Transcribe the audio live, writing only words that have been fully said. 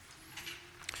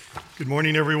Good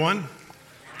morning, everyone.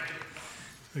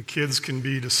 The kids can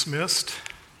be dismissed.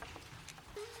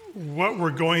 What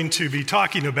we're going to be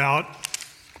talking about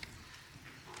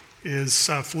is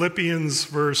Philippians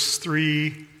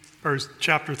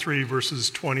chapter 3, verses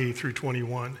 20 through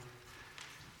 21.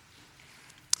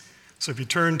 So if you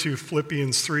turn to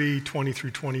Philippians 3, 20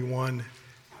 through 21,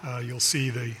 you'll see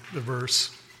the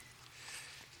verse.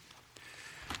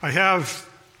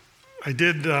 I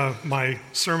did my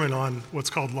sermon on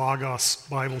what's called Logos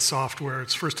Bible software.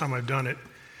 It's the first time I've done it.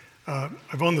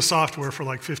 I've owned the software for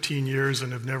like 15 years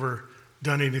and have never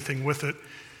done anything with it.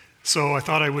 So I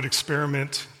thought I would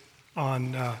experiment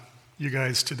on you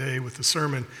guys today with the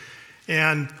sermon.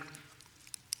 And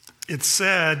it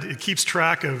said it keeps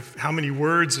track of how many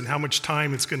words and how much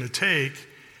time it's going to take.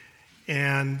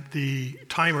 And the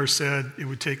timer said it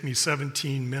would take me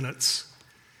 17 minutes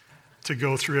to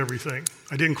go through everything.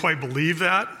 I didn't quite believe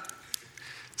that.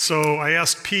 So I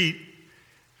asked Pete,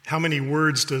 how many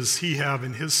words does he have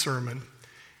in his sermon?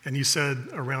 And he said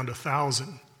around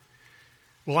 1,000.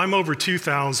 Well, I'm over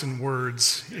 2,000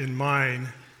 words in mine.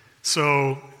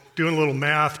 So doing a little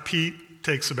math, Pete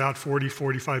takes about 40,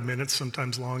 45 minutes,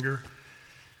 sometimes longer.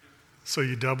 So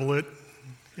you double it,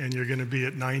 and you're going to be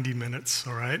at 90 minutes,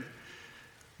 all right?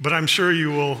 But I'm sure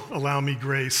you will allow me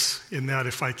grace in that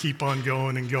if I keep on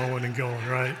going and going and going,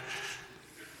 right?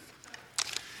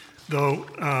 Though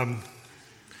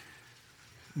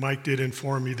Mike did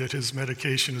inform me that his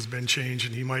medication has been changed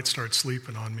and he might start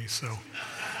sleeping on me, so.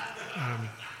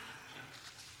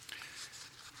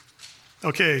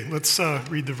 Okay, let's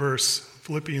read the verse.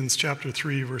 Philippians chapter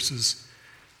 3, verses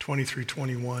 20 through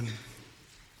 21.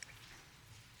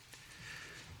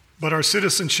 But our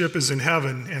citizenship is in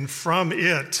heaven, and from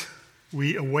it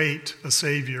we await a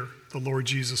Savior, the Lord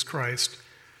Jesus Christ,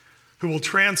 who will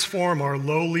transform our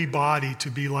lowly body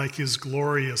to be like his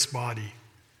glorious body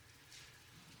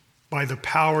by the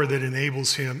power that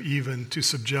enables him even to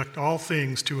subject all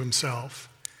things to himself.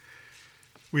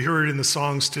 We heard in the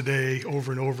songs today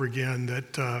over and over again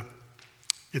that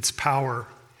it's power,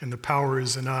 and the power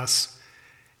is in us.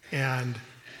 And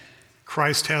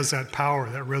Christ has that power,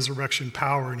 that resurrection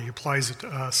power, and he applies it to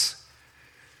us.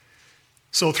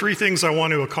 So 3 things I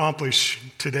want to accomplish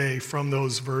today from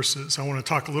those verses. I want to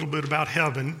talk a little bit about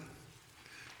heaven,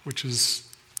 which is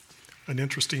an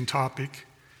interesting topic.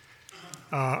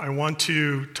 I want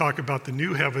to talk about the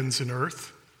new heavens and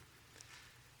earth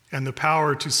and the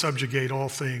power to subjugate all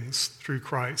things through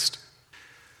Christ.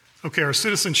 Okay, our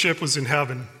citizenship was in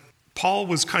heaven. Paul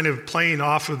was kind of playing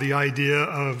off of the idea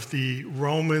of the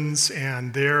Romans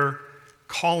and their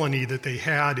colony that they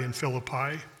had in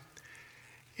Philippi.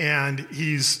 And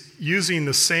he's using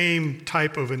the same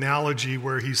type of analogy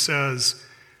where he says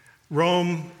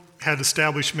Rome had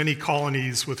established many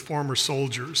colonies with former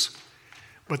soldiers.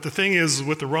 But the thing is,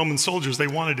 with the Roman soldiers, they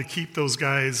wanted to keep those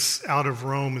guys out of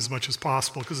Rome as much as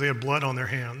possible because they had blood on their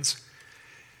hands.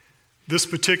 This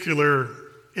particular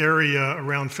area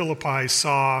around Philippi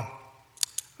saw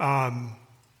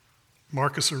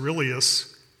Marcus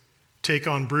Aurelius take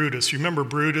on Brutus. You remember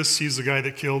Brutus? He's the guy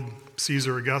that killed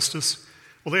Caesar Augustus.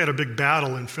 Well, they had a big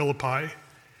battle in Philippi,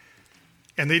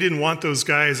 and they didn't want those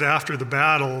guys after the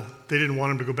battle. They didn't want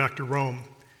them to go back to Rome.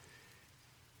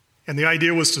 And the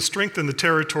idea was to strengthen the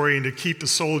territory and to keep the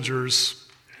soldiers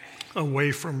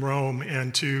away from Rome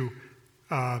and to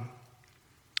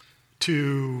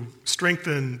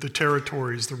strengthen the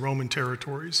territories, the Roman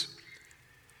territories.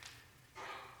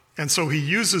 And so he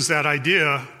uses that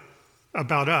idea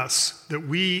about us, that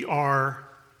we are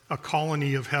a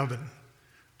colony of heaven.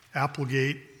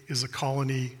 Applegate is a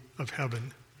colony of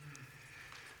heaven.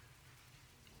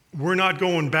 We're not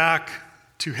going back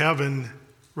to heaven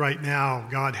right now.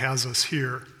 God has us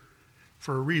here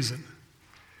for a reason.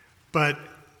 But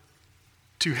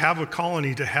to have a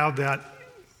colony, to have that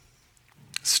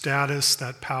status,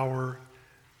 that power,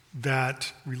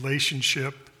 that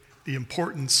relationship, the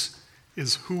importance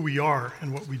is who we are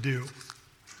and what we do.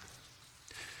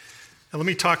 Now let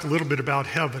me talk a little bit about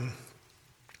heaven.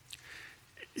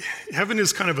 Heaven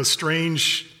is kind of a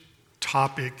strange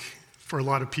topic for a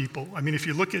lot of people. I mean, if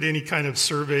you look at any kind of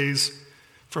surveys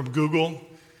from Google,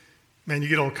 man, you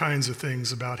get all kinds of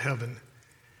things about heaven.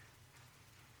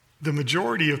 The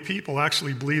majority of people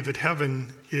actually believe that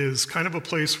heaven is kind of a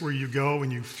place where you go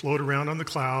and you float around on the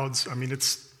clouds. I mean,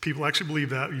 people actually believe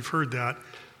that. You've heard that.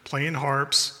 Playing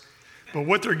harps. But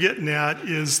what they're getting at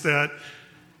is that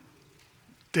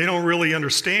they don't really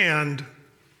understand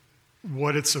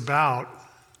what it's about.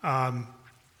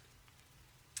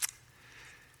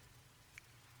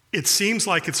 It seems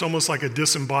like it's almost like a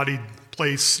disembodied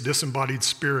place, disembodied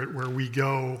spirit where we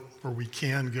go, or we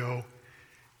can go,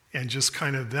 and just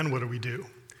kind of, then what do we do?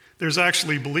 There's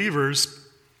actually believers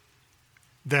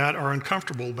that are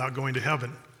uncomfortable about going to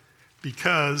heaven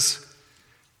because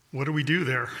what do we do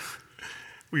there?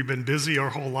 We've been busy our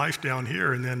whole life down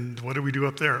here, and then what do we do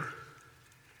up there?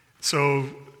 So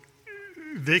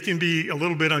they can be a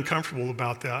little bit uncomfortable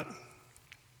about that.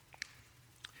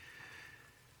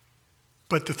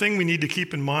 But the thing we need to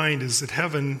keep in mind is that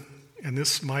heaven, and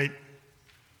this might,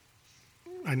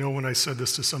 I know when I said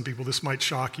this to some people, this might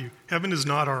shock you. Heaven is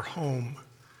not our home.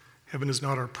 Heaven is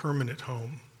not our permanent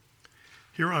home.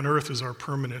 Here on earth is our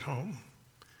permanent home,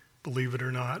 believe it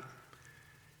or not.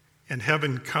 And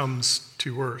heaven comes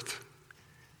to earth.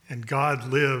 And God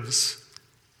lives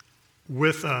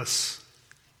with us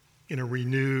in a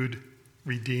renewed,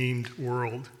 redeemed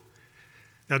world.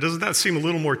 Now, doesn't that seem a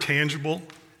little more tangible?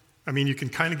 I mean, you can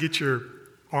kind of get your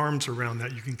arms around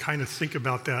that. You can kind of think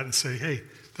about that and say, hey,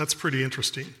 that's pretty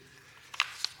interesting.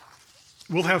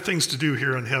 We'll have things to do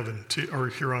here on heaven, or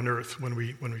here on earth when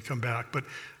we come back. But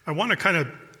I want to kind of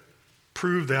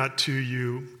prove that to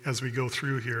you as we go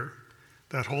through here.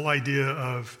 That whole idea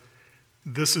of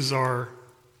this is our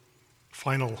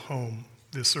final home,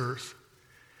 this earth.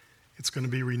 It's going to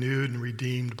be renewed and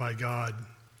redeemed by God.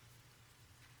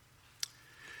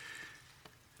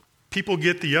 People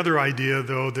get the other idea,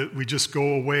 though, that we just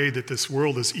go away, that this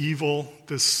world is evil,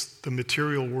 the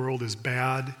material world is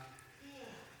bad,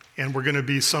 and we're going to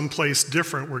be someplace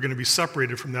different. We're going to be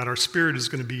separated from that. Our spirit is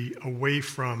going to be away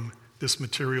from this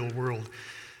material world.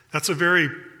 That's a very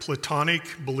Platonic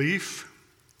belief.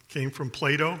 Came from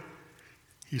Plato.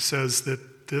 He says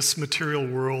that this material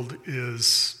world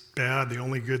is bad. The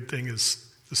only good thing is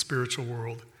the spiritual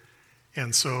world.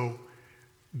 And so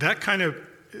that kind of,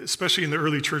 especially in the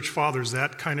early church fathers,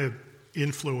 that kind of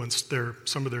influenced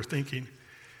some of their thinking.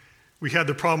 We had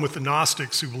the problem with the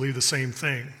Gnostics who believe the same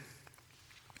thing.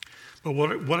 But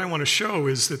what I want to show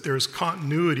is that there's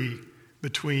continuity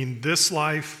between this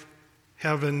life,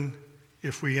 heaven,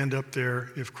 if we end up there,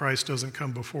 if Christ doesn't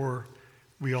come before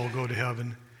we all go to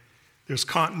heaven. There's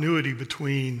continuity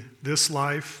between this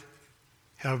life,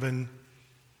 heaven,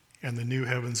 and the new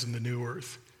heavens and the new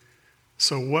earth.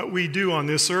 So what we do on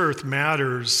this earth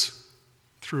matters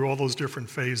through all those different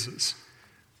phases.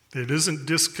 It isn't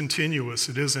discontinuous.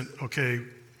 It isn't, okay,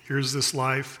 here's this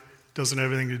life, doesn't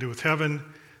have anything to do with heaven.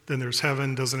 Then there's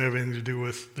heaven, doesn't have anything to do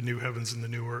with the new heavens and the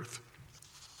new earth.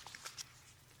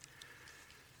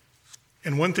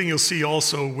 And one thing you'll see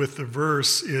also with the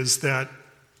verse is that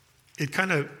it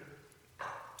kind of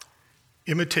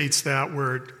imitates that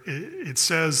where it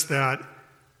says that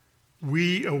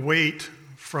we await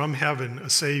from heaven a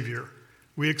Savior.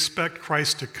 We expect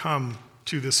Christ to come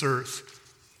to this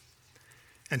earth,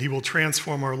 and he will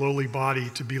transform our lowly body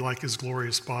to be like his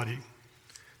glorious body.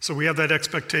 So we have that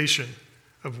expectation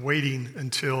of waiting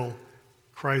until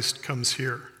Christ comes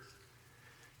here.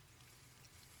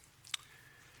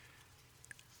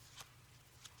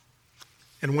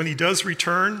 And when he does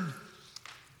return,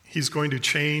 he's going to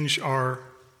change our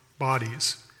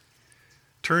bodies.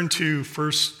 Turn to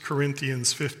 1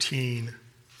 Corinthians 15,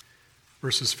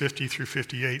 verses 50 through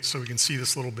 58, so we can see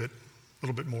this a little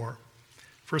bit more.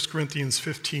 1 Corinthians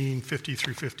 15, 50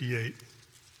 through 58.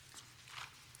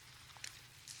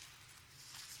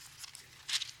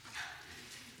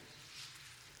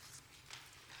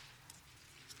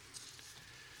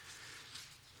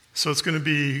 So it's going to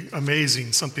be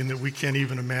amazing, something that we can't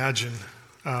even imagine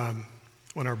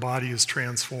when our body is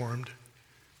transformed.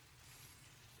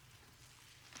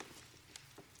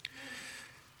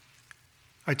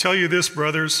 I tell you this,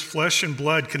 brothers, flesh and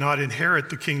blood cannot inherit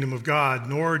the kingdom of God,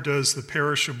 nor does the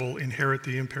perishable inherit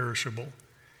the imperishable.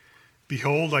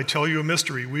 Behold, I tell you a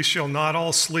mystery. We shall not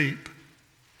all sleep,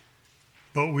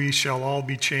 but we shall all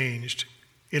be changed.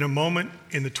 In a moment,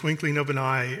 in the twinkling of an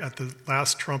eye, at the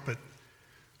last trumpet.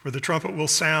 For the trumpet will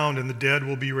sound, and the dead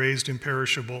will be raised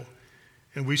imperishable,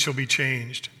 and we shall be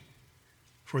changed.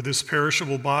 For this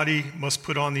perishable body must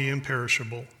put on the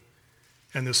imperishable,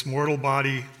 and this mortal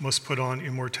body must put on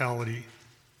immortality.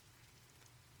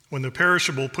 When the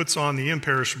perishable puts on the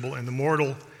imperishable, and the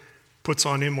mortal puts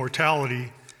on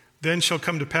immortality, then shall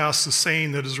come to pass the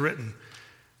saying that is written,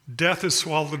 Death is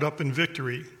swallowed up in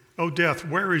victory. O death,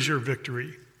 where is your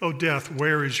victory? O death,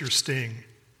 where is your sting?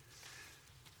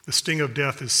 The sting of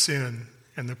death is sin,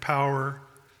 and the power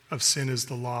of sin is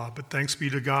the law. But thanks be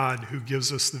to God who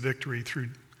gives us the victory through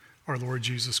our Lord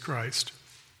Jesus Christ.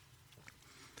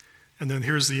 And then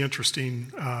here's the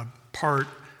interesting part,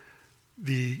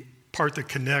 the part that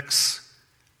connects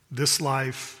this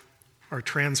life, our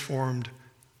transformed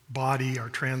body, our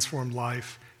transformed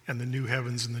life, and the new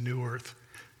heavens and the new earth.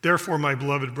 Therefore, my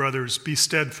beloved brothers, be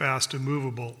steadfast,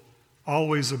 immovable,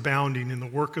 always abounding in the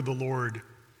work of the Lord,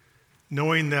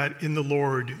 knowing that in the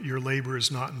Lord your labor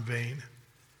is not in vain.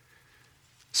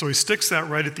 So he sticks that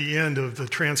right at the end of the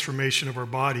transformation of our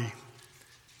body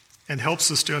and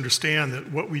helps us to understand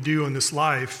that what we do in this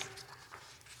life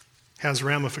has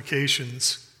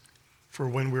ramifications for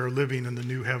when we are living in the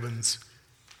new heavens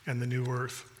and the new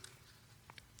earth.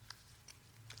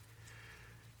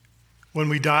 When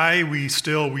we die, we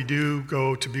do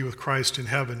go to be with Christ in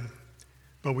heaven,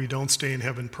 but we don't stay in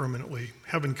heaven permanently.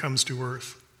 Heaven comes to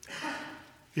earth.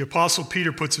 The Apostle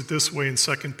Peter puts it this way in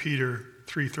 2 Peter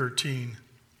 3:13.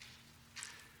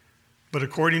 But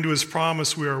according to his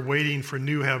promise, we are waiting for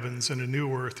new heavens and a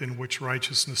new earth in which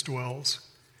righteousness dwells.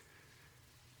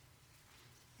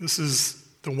 This is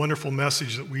the wonderful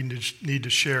message that we need to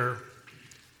share.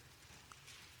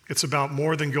 It's about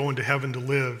more than going to heaven to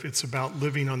live. It's about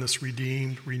living on this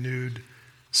redeemed, renewed,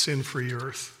 sin-free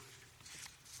earth.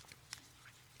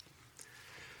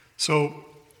 So,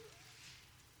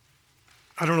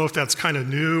 I don't know if that's kind of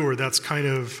new or that's kind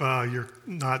of, you're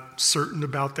not certain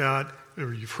about that,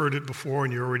 or you've heard it before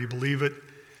and you already believe it.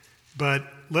 But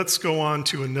let's go on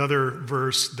to another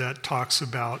verse that talks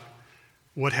about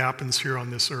what happens here on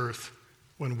this earth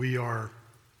when we are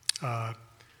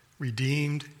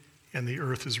redeemed and the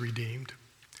earth is redeemed.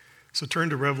 So turn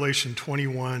to Revelation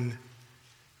 21,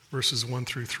 verses 1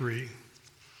 through 3.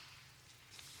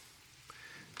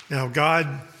 Now, God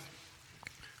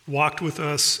walked with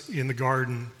us in the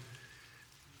garden,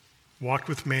 walked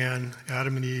with man,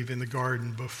 Adam and Eve, in the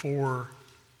garden before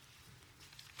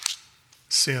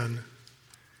sin.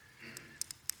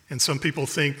 And some people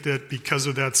think that because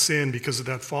of that sin, because of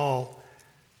that fall,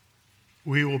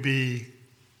 we will be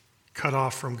cut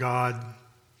off from God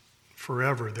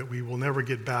forever, that we will never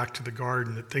get back to the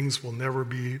garden, that things will never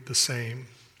be the same.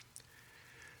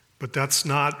 But that's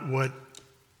not what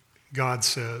God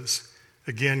says.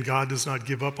 Again, God does not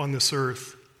give up on this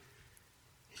earth.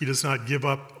 He does not give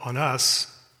up on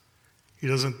us. He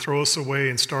doesn't throw us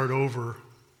away and start over,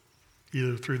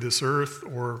 either through this earth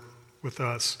or with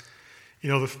us. You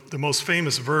know, the most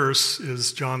famous verse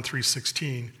is John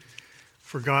 3:16.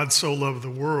 For God so loved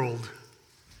the world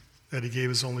that he gave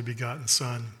his only begotten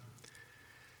Son.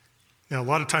 Now, a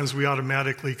lot of times we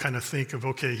automatically kind of think of,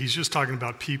 okay, he's just talking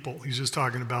about people. He's just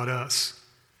talking about us.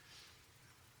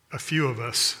 A few of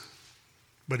us.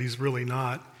 But he's really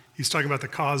not. He's talking about the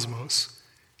cosmos.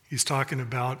 He's talking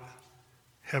about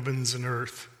heavens and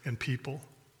earth and people.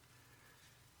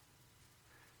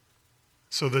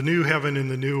 So the new heaven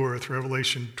and the new earth,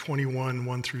 Revelation 21,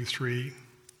 1 through 3.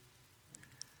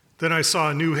 Then I saw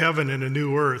a new heaven and a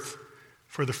new earth,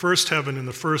 for the first heaven and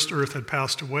the first earth had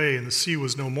passed away, and the sea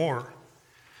was no more.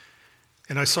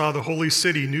 And I saw the holy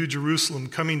city, New Jerusalem,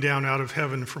 coming down out of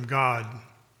heaven from God,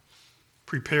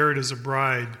 prepared as a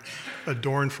bride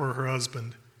adorned for her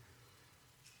husband.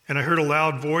 And I heard a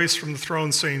loud voice from the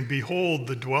throne saying, Behold,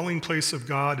 the dwelling place of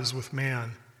God is with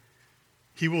man.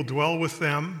 He will dwell with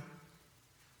them,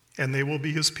 and they will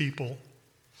be his people,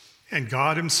 and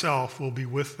God himself will be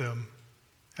with them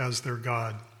as their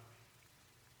God.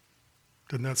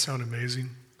 Doesn't that sound amazing?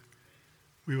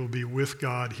 We will be with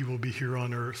God. He will be here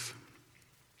on earth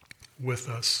with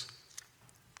us.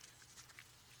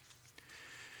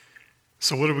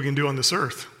 So what are we going to do on this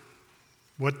earth?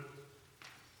 What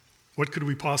could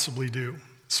we possibly do?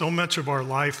 So much of our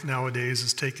life nowadays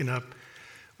is taken up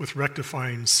with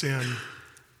rectifying sin,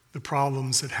 the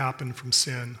problems that happen from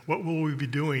sin. What will we be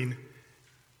doing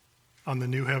on the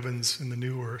new heavens and the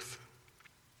new earth?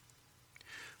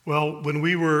 Well, when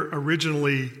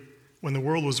the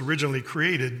world was originally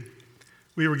created,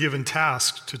 we were given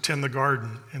tasks to tend the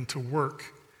garden and to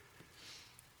work.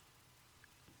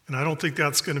 And I don't think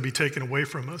that's going to be taken away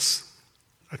from us.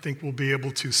 I think we'll be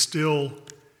able to still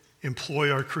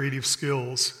employ our creative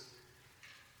skills,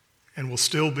 and we'll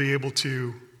still be able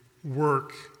to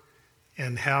work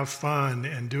and have fun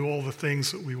and do all the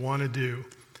things that we want to do.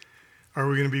 Are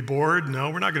we going to be bored?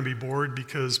 No, we're not going to be bored,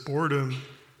 because boredom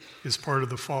is part of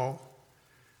the fall.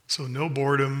 So no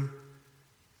boredom,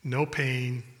 no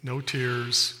pain, no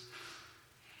tears.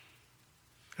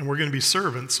 And we're going to be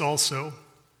servants also.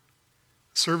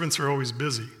 Servants are always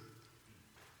busy.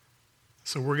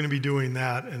 So we're going to be doing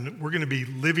that, and we're going to be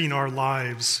living our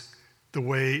lives the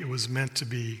way it was meant to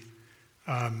be,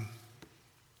 and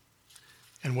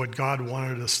what God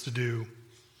wanted us to do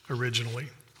originally.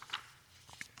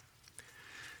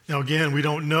 Now again, we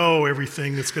don't know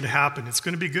everything that's going to happen. It's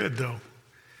going to be good, though.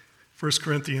 1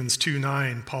 Corinthians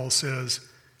 2:9, Paul says,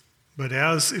 But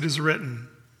as it is written,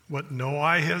 what no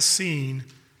eye has seen,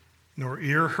 nor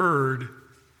ear heard,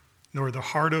 nor the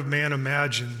heart of man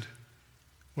imagined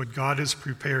what God has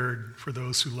prepared for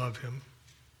those who love him.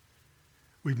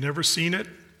 We've never seen it.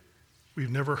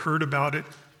 We've never heard about it.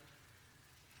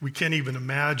 We can't even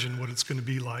imagine what it's going to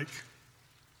be like.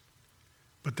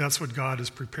 But that's what God has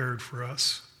prepared for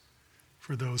us,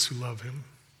 for those who love him.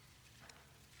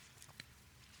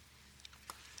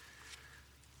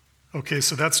 Okay,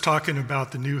 so that's talking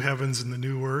about the new heavens and the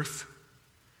new earth.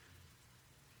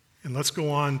 And let's go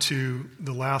on to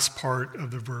the last part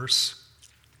of the verse.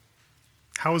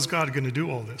 How is God going to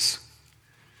do all this?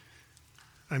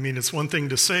 I mean, it's one thing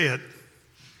to say it,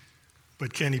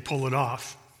 but can he pull it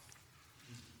off?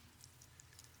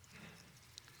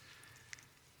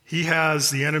 He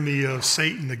has the enemy of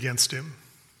Satan against him.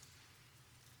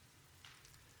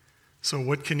 So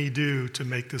what can he do to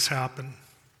make this happen?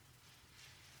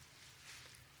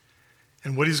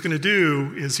 And what he's going to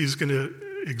do is he's going to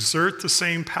exert the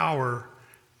same power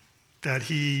that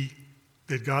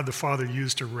God the Father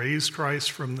used to raise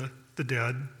Christ from the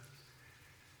dead,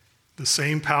 the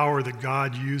same power that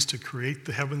God used to create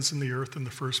the heavens and the earth in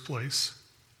the first place.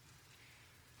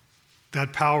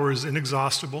 That power is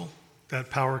inexhaustible. That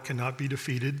power cannot be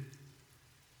defeated.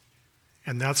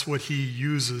 And that's what he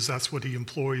uses, that's what he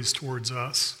employs towards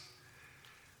us.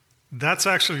 That's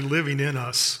actually living in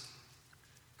us.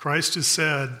 Christ has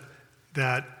said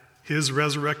that his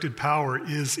resurrected power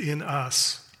is in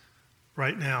us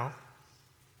right now.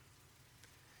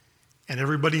 And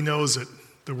everybody knows it.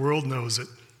 The world knows it.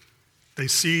 They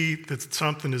see that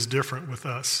something is different with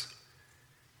us.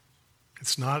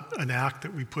 It's not an act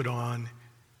that we put on.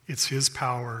 It's his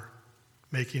power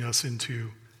making us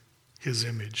into his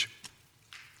image.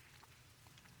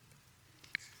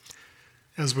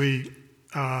 As we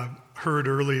heard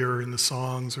earlier in the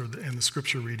songs and the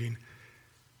scripture reading,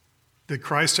 that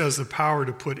Christ has the power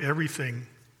to put everything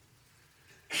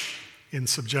in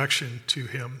subjection to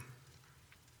him.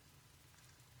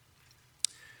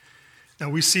 Now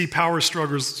we see power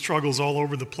struggles all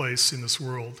over the place in this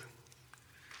world.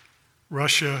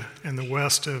 Russia and the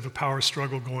West have a power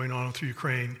struggle going on through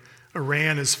Ukraine.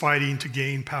 Iran is fighting to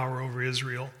gain power over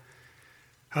Israel.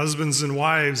 Husbands and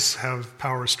wives have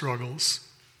power struggles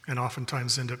and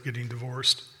oftentimes end up getting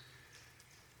divorced.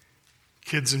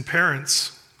 Kids and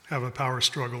parents have a power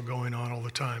struggle going on all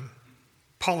the time.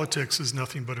 Politics is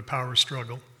nothing but a power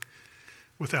struggle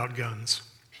without guns.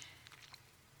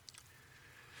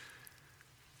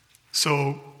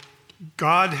 So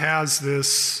God has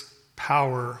this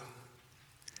power.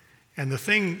 And the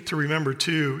thing to remember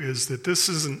too is that this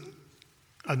isn't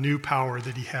a new power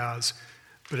that he has.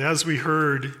 But as we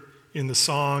heard in the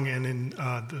song and in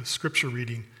the scripture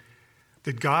reading,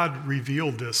 that God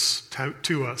revealed this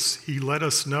to us. He let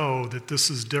us know that this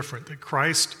is different, that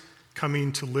Christ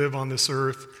coming to live on this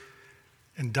earth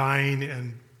and dying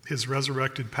and his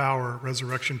resurrection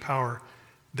power,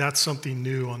 that's something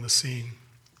new on the scene.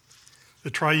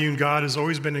 The triune God has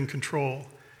always been in control,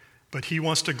 but he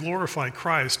wants to glorify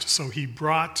Christ, so he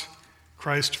brought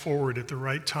Christ forward at the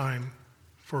right time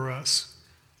for us.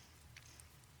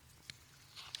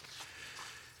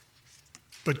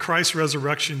 But Christ's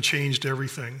resurrection changed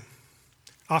everything.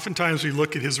 Oftentimes we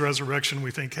look at his resurrection and we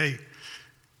think, hey,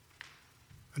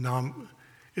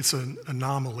 it's an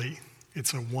anomaly.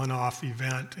 It's a one-off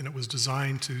event, and it was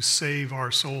designed to save our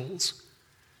souls.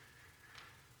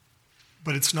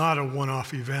 But it's not a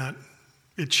one-off event.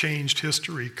 It changed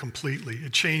history completely.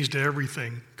 It changed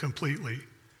everything completely.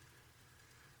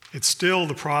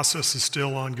 The process is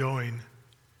still ongoing.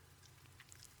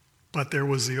 But there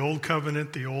was the old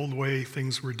covenant, the old way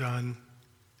things were done,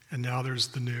 and now there's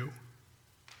the new.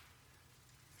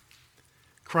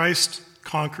 Christ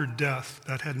conquered death.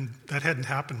 That hadn't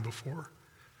happened before.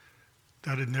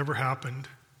 That had never happened,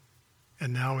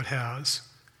 and now it has.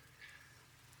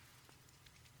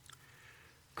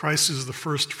 Christ is the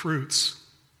first fruits.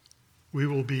 We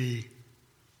will be,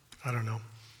 I don't know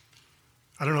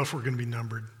if we're going to be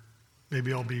numbered.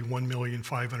 Maybe I'll be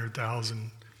 1,500,000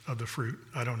 of the fruit.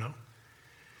 I don't know.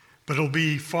 But it'll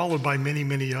be followed by many,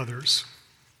 many others.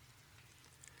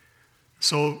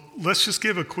 So let's just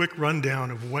give a quick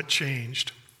rundown of what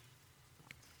changed.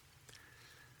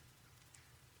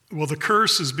 Well, the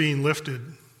curse is being lifted.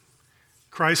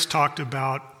 Christ talked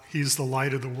about he's the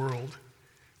light of the world.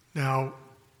 Now,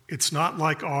 it's not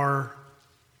like our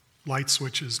light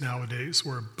switches nowadays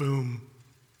where boom,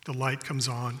 the light comes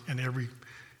on and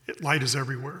light is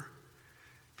everywhere.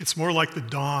 It's more like the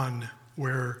dawn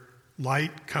where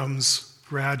light comes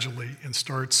gradually and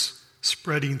starts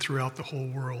spreading throughout the whole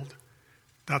world.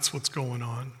 That's what's going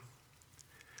on.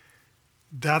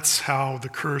 That's how the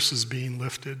curse is being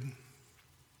lifted.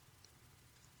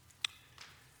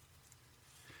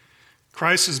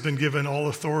 Christ has been given all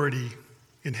authority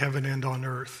in heaven and on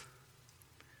earth.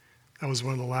 That was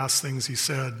one of the last things he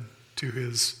said to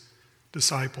his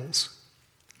disciples.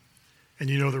 And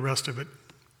you know the rest of it.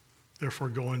 Therefore,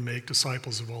 go and make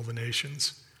disciples of all the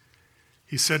nations.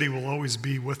 He said he will always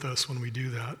be with us when we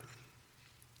do that.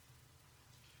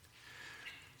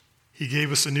 He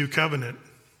gave us a new covenant.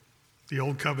 The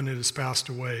old covenant has passed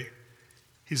away.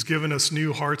 He's given us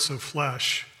new hearts of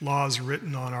flesh, laws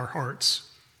written on our hearts.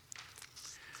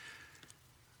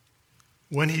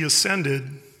 When he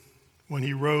ascended, when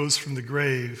he rose from the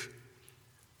grave,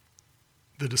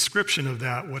 the description of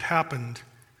that, what happened,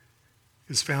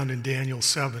 is found in Daniel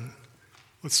 7.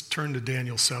 Let's turn to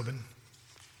Daniel 7.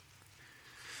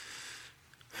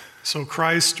 So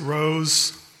Christ rose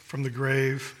from the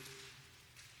grave.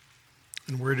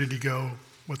 And where did he go?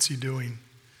 What's he doing?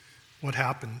 What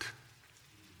happened?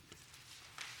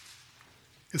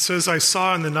 It says, I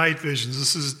saw in the night visions.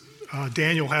 This is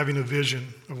Daniel having a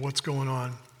vision of what's going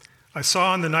on. I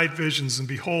saw in the night visions, and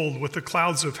behold, with the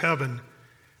clouds of heaven,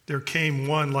 there came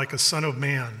one like a son of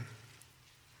man.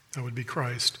 That would be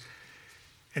Christ.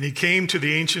 And he came to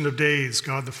the Ancient of Days,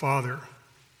 God the Father,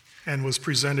 and was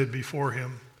presented before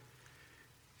him.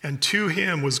 And to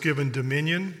him was given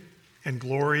dominion and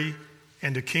glory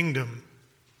and a kingdom,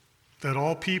 that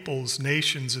all peoples,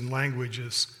 nations, and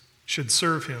languages should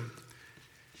serve him.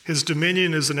 His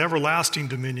dominion is an everlasting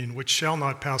dominion which shall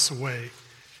not pass away,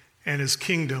 and his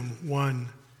kingdom one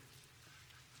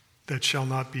that shall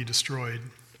not be destroyed.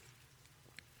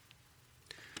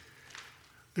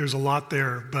 There's a lot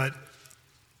there, but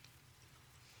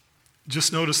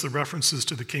just notice the references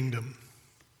to the kingdom.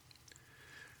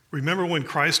 Remember when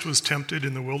Christ was tempted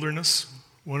in the wilderness?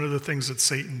 One of the things that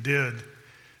Satan did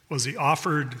was he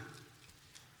offered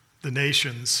the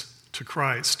nations to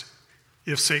Christ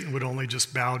if Satan would only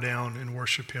just bow down and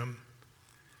worship him.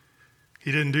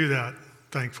 He didn't do that,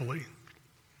 thankfully.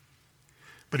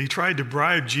 But he tried to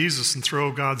bribe Jesus and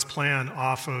throw God's plan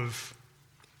off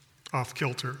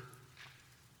kilter.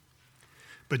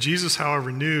 But Jesus,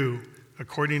 however, knew,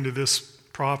 according to this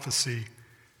prophecy,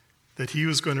 that he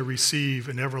was going to receive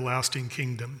an everlasting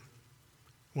kingdom,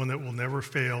 one that will never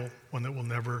fail, one that will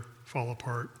never fall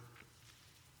apart.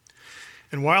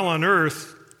 And while on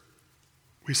earth,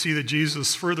 we see that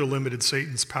Jesus further limited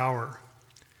Satan's power.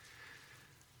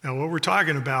 Now, what we're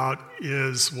talking about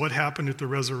is what happened at the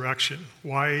resurrection,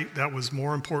 why that was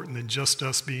more important than just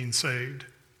us being saved.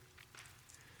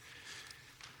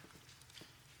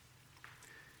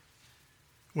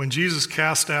 When Jesus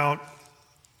cast out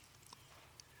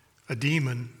a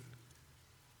demon,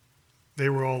 they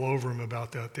were all over him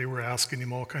about that. They were asking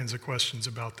him all kinds of questions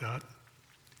about that.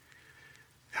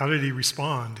 How did he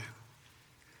respond?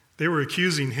 They were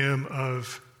accusing him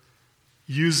of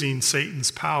using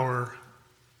Satan's power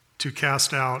to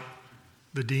cast out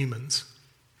the demons.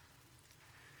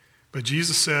 But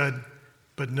Jesus said,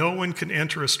 "But no one can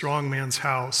enter a strong man's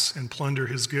house and plunder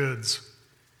his goods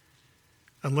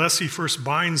unless he first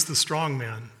binds the strong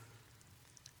man.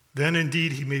 Then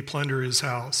indeed he may plunder his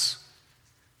house."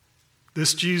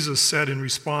 This Jesus said in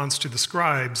response to the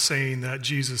scribes saying that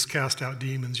Jesus cast out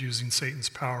demons using Satan's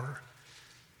power.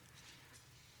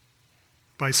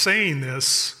 By saying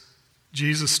this,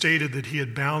 Jesus stated that he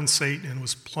had bound Satan and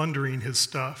was plundering his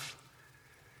stuff.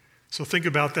 So think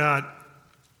about that.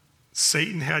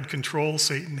 Satan had control,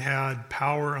 Satan had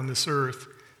power on this earth.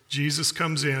 Jesus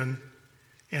comes in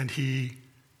and he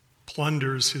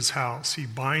plunders his house. He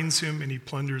binds him and he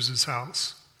plunders his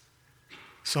house.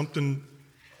 Something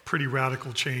pretty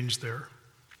radical change there.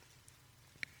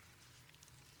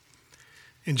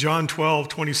 In John 12,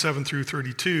 27 through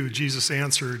 32, Jesus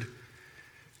answered.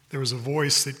 There was a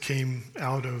voice that came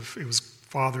out of, it was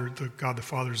God the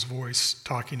Father's voice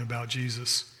talking about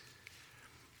Jesus.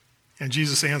 And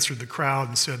Jesus answered the crowd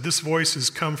and said, "This voice has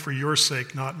come for your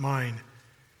sake, not mine.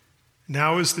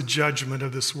 Now is the judgment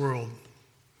of this world."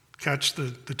 Catch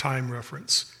the time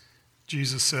reference.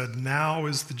 Jesus said, "Now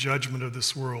is the judgment of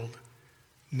this world.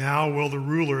 Now will the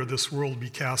ruler of this world be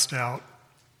cast out.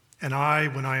 And I,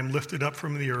 when I am lifted up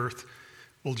from the earth,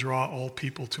 will draw all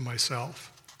people to myself."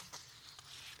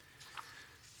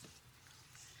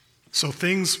 So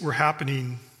things were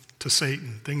happening to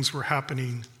Satan. Things were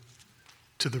happening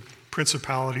to the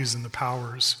principalities and the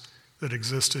powers that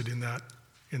existed in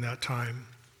that time.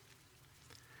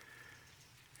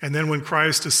 And then when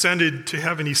Christ ascended to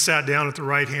heaven, he sat down at the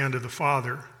right hand of the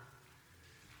Father.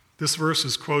 This verse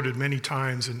is quoted many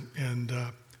times,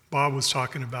 and Bob was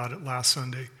talking about it last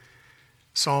Sunday.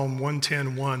 Psalm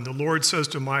 110:1, "The Lord says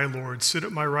to my Lord, sit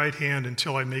at my right hand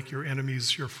until I make your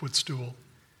enemies your footstool."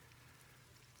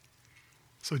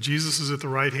 So Jesus is at the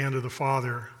right hand of the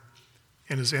Father,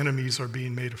 and his enemies are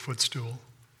being made a footstool.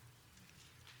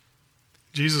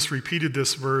 Jesus repeated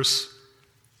this verse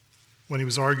when he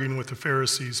was arguing with the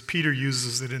Pharisees. Peter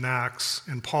uses it in Acts,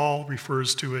 and Paul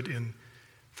refers to it in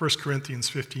 1 Corinthians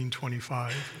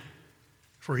 15:25.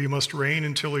 For he must reign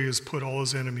until he has put all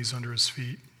his enemies under his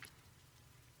feet.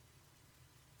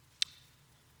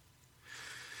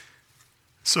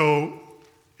 So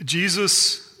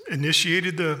Jesus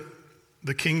initiated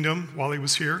the kingdom while he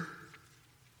was here.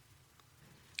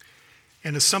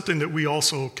 And it's something that we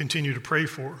also continue to pray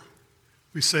for.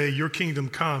 We say, your kingdom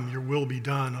come, your will be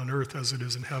done on earth as it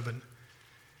is in heaven.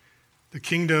 The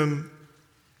kingdom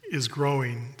is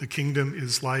growing. The kingdom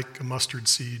is like a mustard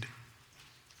seed.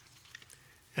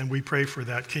 And we pray for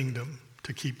that kingdom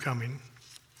to keep coming.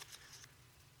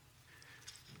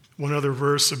 One other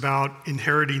verse about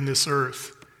inheriting this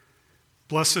earth.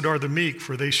 Blessed are the meek,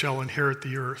 for they shall inherit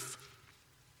the earth.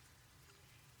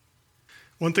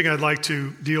 One thing I'd like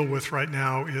to deal with right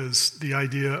now is the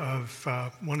idea of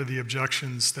one of the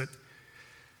objections that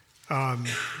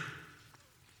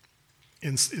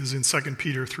is in 2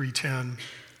 Peter 3:10.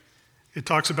 It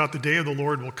talks about the day of the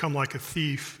Lord will come like a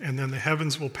thief, and then the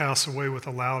heavens will pass away with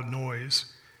a loud noise,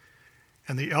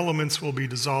 and the elements will be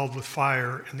dissolved with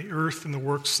fire, and the earth and the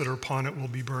works that are upon it will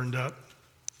be burned up.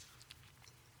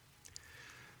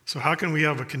 So how can we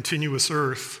have a continuous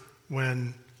earth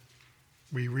when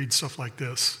we read stuff like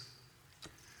this?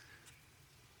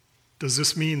 Does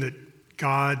this mean that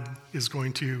God is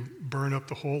going to burn up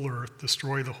the whole earth,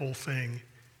 destroy the whole thing,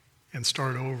 and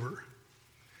start over?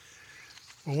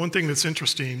 Well, one thing that's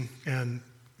interesting, and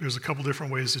there's a couple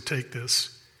different ways to take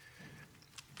this.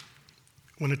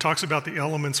 When it talks about the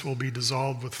elements will be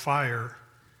dissolved with fire,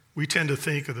 we tend to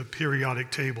think of the periodic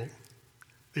table,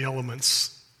 the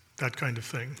elements, that kind of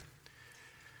thing.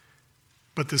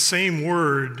 But the same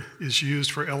word is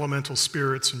used for elemental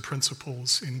spirits and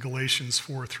principles in Galatians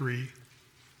 4:3.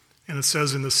 And it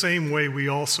says, in the same way we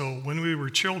also, when we were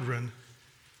children,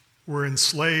 were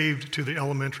enslaved to the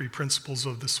elementary principles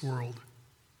of this world.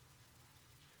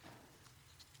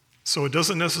 So it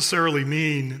doesn't necessarily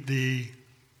mean the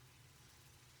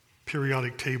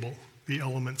periodic table, the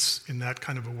elements in that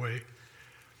kind of a way.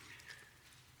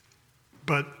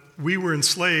 But we were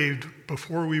enslaved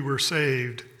before we were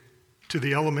saved to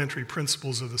the elementary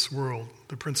principles of this world,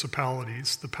 the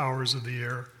principalities, the powers of the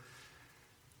air.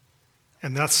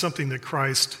 And that's something that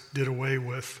Christ did away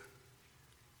with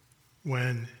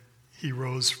when he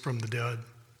rose from the dead.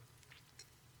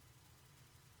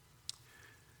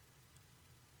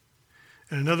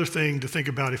 And another thing to think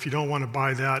about, if you don't want to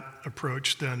buy that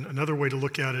approach, then another way to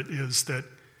look at it is that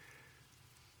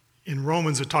in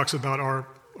Romans it talks about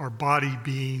our body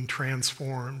being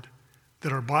transformed,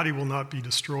 that our body will not be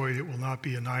destroyed, it will not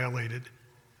be annihilated.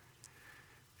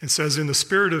 It says, in the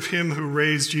spirit of him who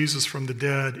raised Jesus from the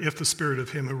dead, if the spirit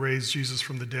of him who raised Jesus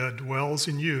from the dead dwells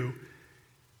in you,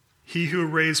 he who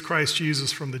raised Christ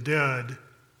Jesus from the dead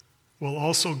will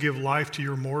also give life to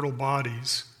your mortal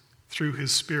bodies through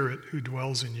his Spirit who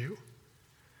dwells in you.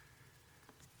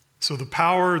 So the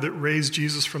power that raised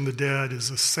Jesus from the dead is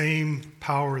the same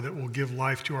power that will give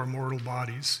life to our mortal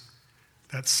bodies,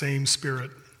 that same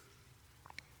Spirit.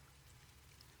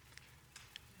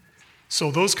 So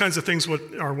those kinds of things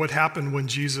are what happened when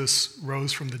Jesus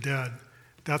rose from the dead.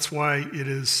 That's why it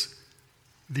is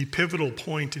the pivotal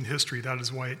point in history. That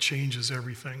is why it changes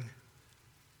everything.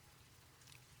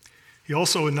 He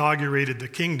also inaugurated the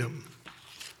kingdom.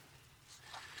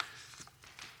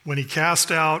 When he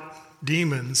cast out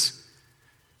demons,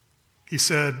 he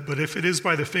said, but if it is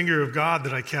by the finger of God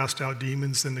that I cast out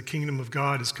demons, then the kingdom of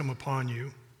God has come upon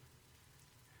you.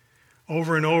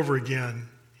 Over and over again,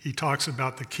 he talks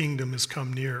about the kingdom has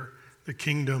come near. The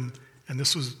kingdom, and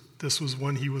this was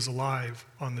when he was alive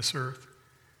on this earth.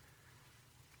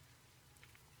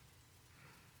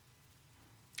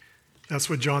 That's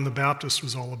what John the Baptist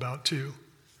was all about too.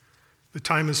 The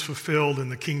time is fulfilled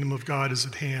and the kingdom of God is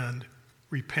at hand.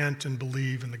 Repent and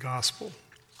believe in the gospel.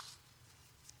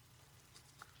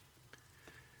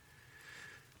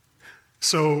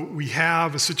 So we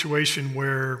have a situation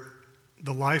where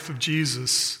the life of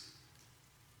Jesus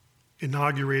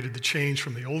inaugurated the change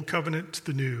from the old covenant to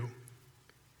the new.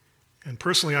 And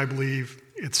personally, I believe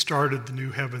it started the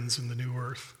new heavens and the new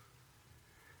earth.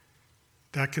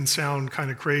 That can sound kind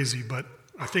of crazy, but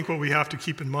I think what we have to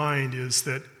keep in mind is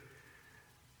that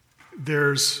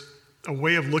there's a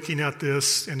way of looking at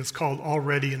this, and it's called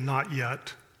already and not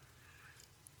yet.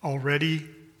 Already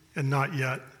and not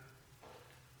yet.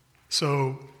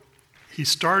 So he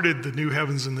started the new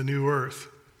heavens and the new earth.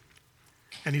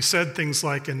 And he said things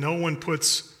like, and no one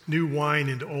puts new wine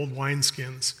into old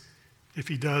wineskins. If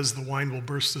he does, the wine will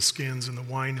burst the skins and the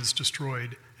wine is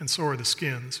destroyed, and so are the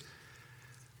skins.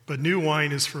 But new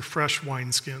wine is for fresh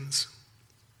wineskins.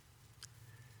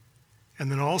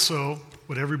 And then also,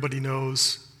 what everybody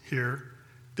knows here,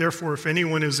 therefore, if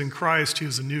anyone is in Christ, he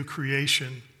is a new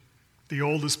creation. The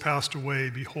old has passed away,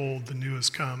 behold, the new has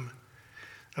come.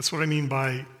 That's what I mean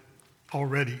by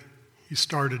already. He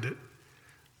started it.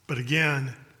 But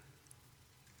again,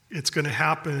 it's going to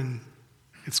happen,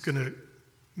 it's going to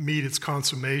meet its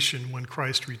consummation when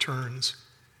Christ returns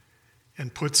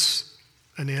and puts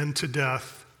an end to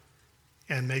death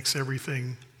and makes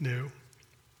everything new.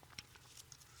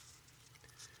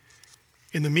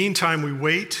 In the meantime, we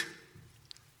wait,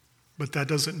 but that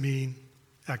doesn't mean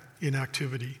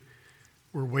inactivity.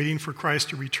 We're waiting for Christ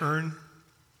to return,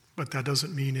 but that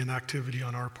doesn't mean inactivity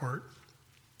on our part.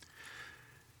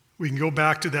 We can go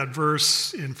back to that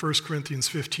verse in 1 Corinthians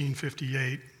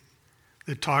 15:58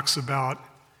 that talks about,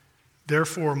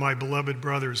 therefore, my beloved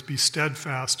brothers, be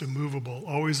steadfast, immovable,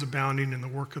 always abounding in the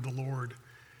work of the Lord,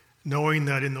 knowing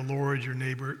that in the Lord your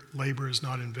labor is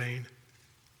not in vain.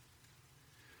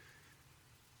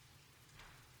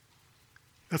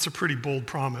 That's a pretty bold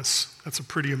promise. That's a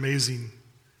pretty amazing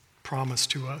promise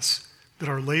to us, that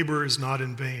our labor is not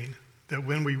in vain, that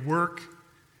when we work,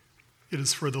 it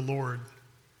is for the Lord,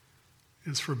 it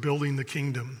is for building the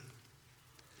kingdom.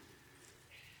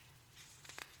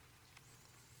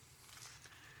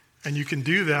 And you can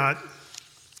do that,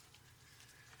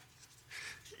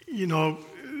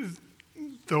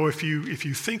 though if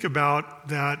you think about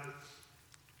that,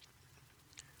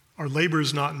 our labor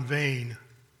is not in vain,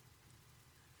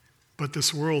 but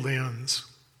this world ends.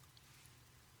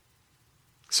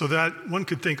 So that one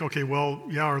could think, okay, well,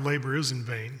 yeah, our labor is in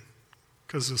vain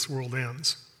because this world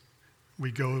ends.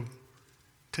 We go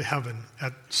to heaven.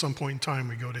 At some point in time,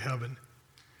 we go to heaven.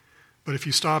 But if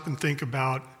you stop and think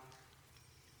about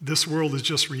this world is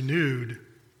just renewed,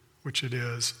 which it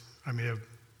is. I may have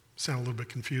sounded a little bit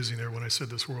confusing there when I said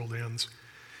this world ends.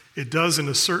 It does in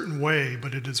a certain way,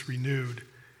 but it is renewed.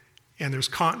 And there's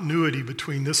continuity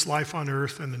between this life on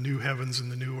earth and the new heavens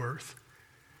and the new earth.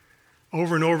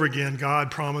 Over and over again,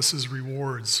 God promises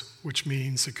rewards, which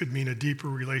means it could mean a deeper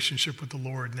relationship with the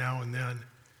Lord now and then.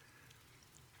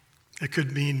 It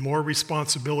could mean more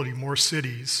responsibility, more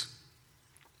cities,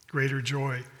 greater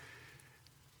joy.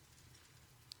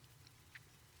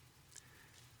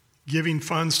 Giving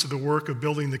funds to the work of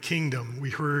building the kingdom. We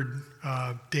heard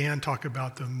Dan talk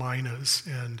about the minas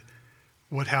and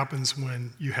what happens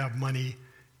when you have money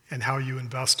and how you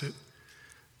invest it.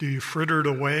 Do you fritter it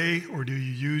away or do you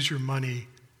use your money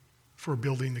for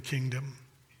building the kingdom?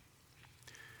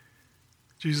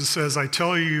 Jesus says, I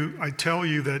tell you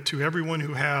that to everyone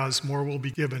who has, more will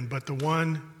be given, but the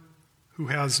one who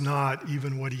has not,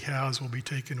 even what he has will be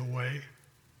taken away.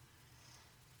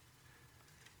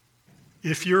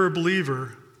 If you're a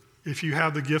believer, if you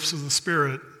have the gifts of the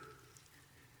Spirit,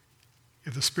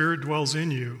 if the Spirit dwells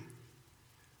in you,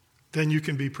 then you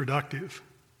can be productive.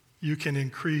 You can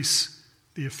increase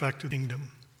the effect of the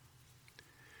kingdom.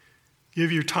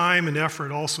 Give your time and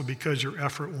effort also because your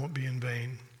effort won't be in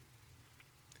vain.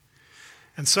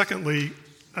 And secondly,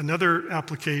 another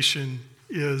application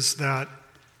is that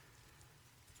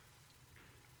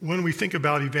when we think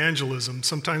about evangelism,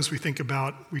 sometimes we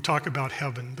talk about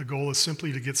heaven. The goal is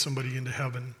simply to get somebody into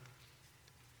heaven.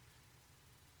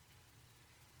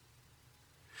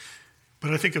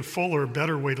 But I think a fuller,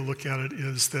 better way to look at it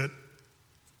is that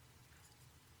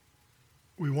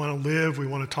we want to live, we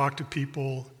want to talk to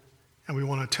people, and we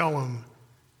want to tell them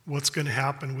what's going to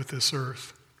happen with this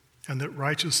earth, and that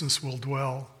righteousness will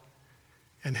dwell,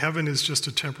 and heaven is just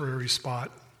a temporary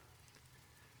spot.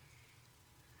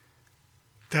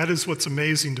 That is what's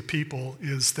amazing to people,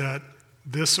 is that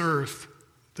this earth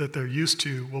that they're used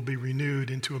to will be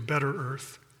renewed into a better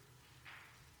earth.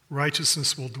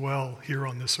 Righteousness will dwell here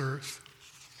on this earth.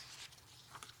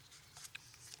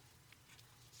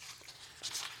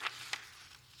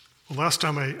 Well, last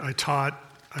time I taught,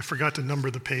 I forgot to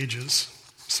number the pages,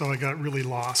 so I got really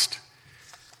lost.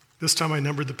 This time I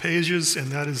numbered the pages, and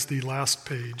that is the last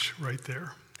page right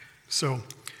there. So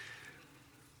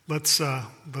let's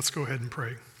go ahead and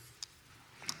pray.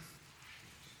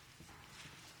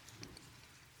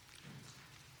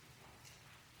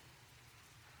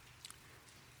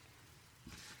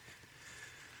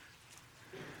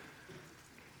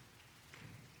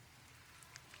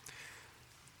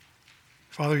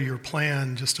 Father, your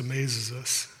plan just amazes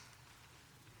us.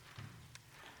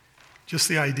 Just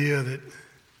the idea that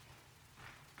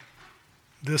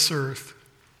this earth,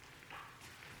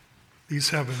 these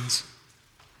heavens,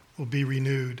 will be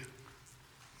renewed.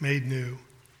 made new.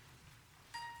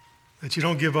 That you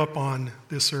don't give up on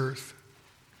this earth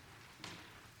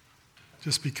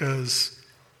just because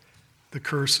the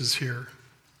curse is here.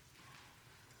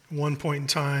 At one point in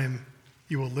time,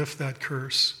 you will lift that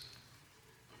curse,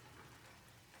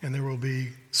 and there will be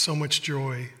so much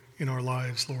joy in our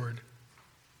lives, Lord.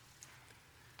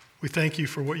 We thank you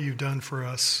for what you've done for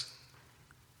us.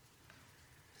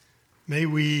 May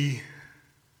we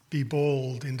be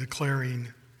bold in declaring,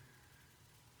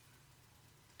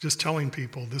 just telling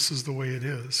people this is the way it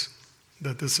is,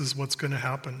 that this is what's going to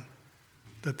happen,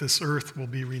 that this earth will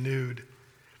be renewed,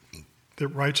 that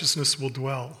righteousness will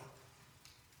dwell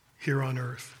here on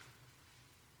earth.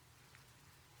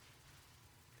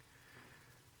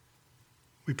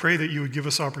 We pray that you would give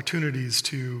us opportunities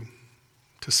to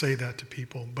say that to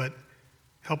people, but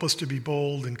help us to be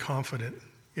bold and confident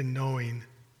in knowing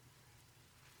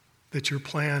that your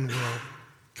plan will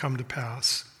come to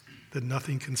pass, that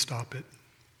nothing can stop it.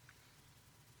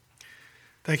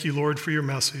 Thank you, Lord, for your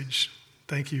message.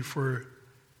 Thank you for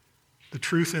the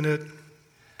truth in it.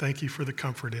 Thank you for the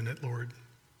comfort in it, Lord.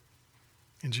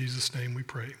 In Jesus' name we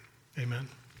pray. Amen.